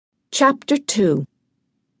Chapter 2.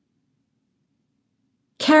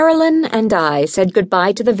 Carolyn and I said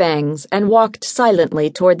goodbye to the Vangs and walked silently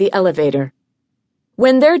toward the elevator.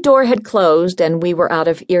 When their door had closed and we were out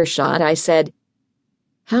of earshot, I said,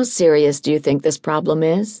 "How serious do you think this problem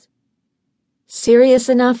is?" "Serious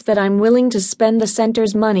enough that I'm willing to spend the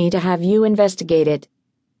center's money to have you investigate it.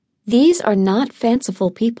 These are not fanciful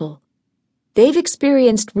people. They've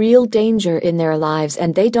experienced real danger in their lives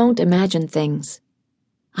and they don't imagine things.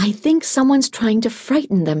 I think someone's trying to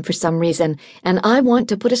frighten them for some reason, and I want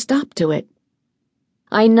to put a stop to it."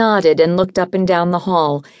 I nodded and looked up and down the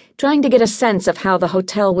hall, trying to get a sense of how the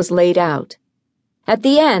hotel was laid out. At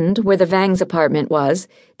the end, where the Vangs' apartment was,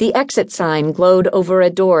 the exit sign glowed over a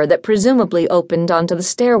door that presumably opened onto the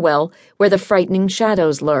stairwell where the frightening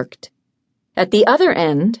shadows lurked. At the other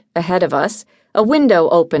end, ahead of us, a window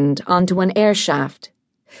opened onto an air shaft.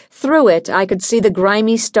 Through it, I could see the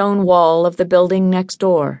grimy stone wall of the building next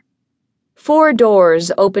door. 4 doors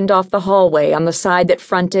opened off the hallway on the side that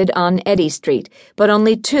fronted on Eddy Street, but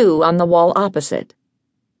only 2 on the wall opposite.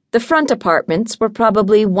 The front apartments were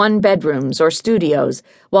probably 1-bedrooms or studios,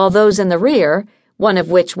 while those in the rear, one of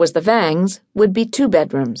which was the Vangs', would be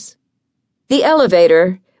 2-bedrooms. The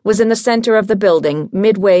elevator was in the center of the building,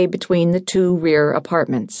 midway between the 2 rear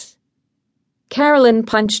apartments. Carolyn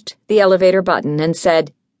punched the elevator button and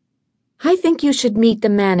said, "I think you should meet the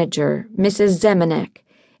manager, Mrs. Zemanek,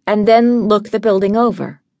 and then look the building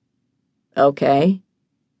over." "Okay.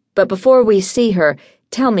 But before we see her,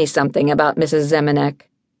 tell me something about Mrs. Zemanek."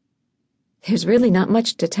 "There's really not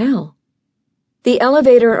much to tell." The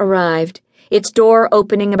elevator arrived, its door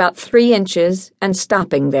opening about 3 inches and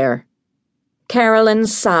stopping there. Carolyn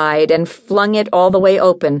sighed and flung it all the way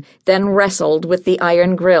open, then wrestled with the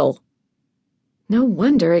iron grill. "No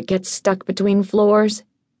wonder it gets stuck between floors."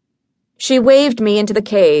 She waved me into the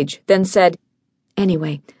cage, then said,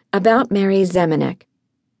 "Anyway, about Mary Zemanek.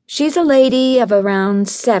 She's a lady of around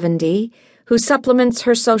 70 who supplements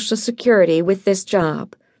her Social Security with this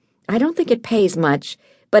job. I don't think it pays much,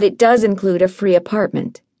 but it does include a free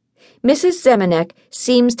apartment. Mrs. Zemanek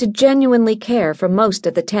seems to genuinely care for most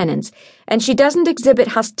of the tenants, and she doesn't exhibit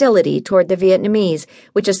hostility toward the Vietnamese,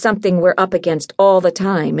 which is something we're up against all the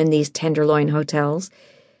time in these Tenderloin hotels.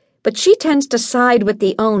 But she tends to side with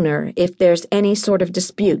the owner if there's any sort of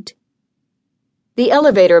dispute." The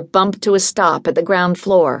elevator bumped to a stop at the ground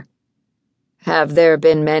floor. "Have there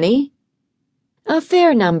been many?" "A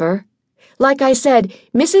fair number. Like I said,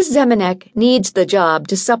 Mrs. Zemanek needs the job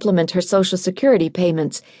to supplement her Social Security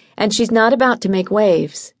payments, and she's not about to make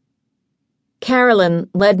waves." Carolyn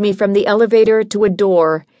led me from the elevator to a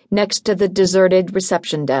door next to the deserted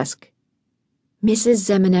reception desk. "Mrs.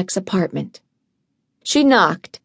 Zemanek's apartment." She knocked,